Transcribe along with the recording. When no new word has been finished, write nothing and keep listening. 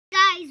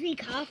we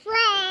caught a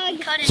frog. We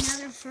caught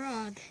another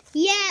frog.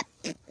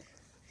 Yep.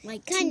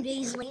 Like 2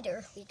 days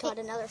later, we caught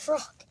another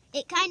frog.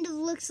 It kind of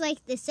looks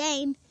like the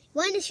same.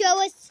 Want to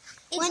show us?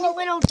 It's a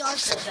little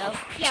darker though.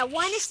 Yeah,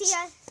 want to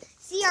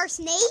see our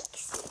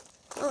snakes?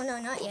 Oh no,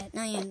 not yet.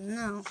 Not yet.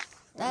 No.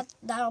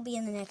 That'll be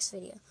in the next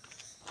video.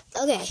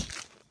 Okay.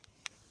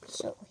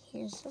 So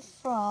here's the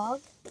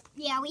frog.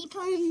 Yeah, we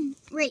put him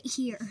right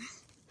here.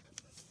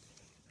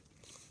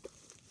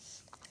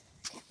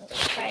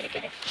 Let's try to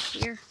get it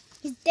here.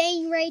 He's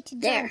getting ready to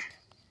jump. There.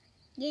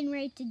 Getting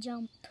ready to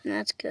jump.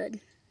 That's good.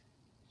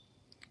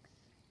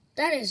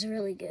 That is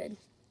really good.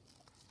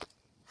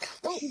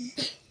 Oh,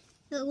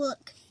 But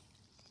look.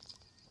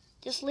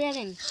 just let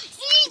him.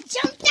 He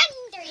jumped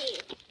under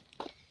it.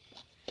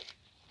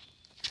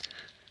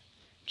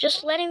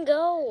 Just let him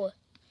go.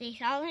 They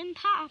saw him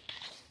pop.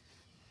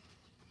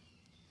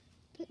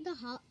 Put the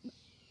hot.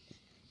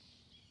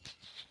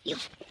 Yep.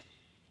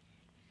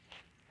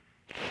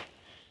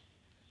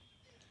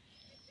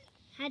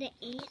 Had an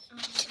ant on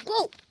it.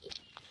 Whoa.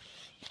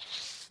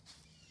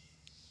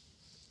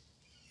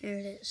 There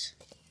it is.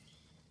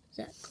 Is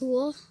that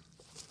cool?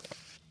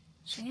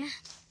 So yeah.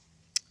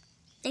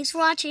 Thanks for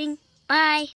watching. Bye.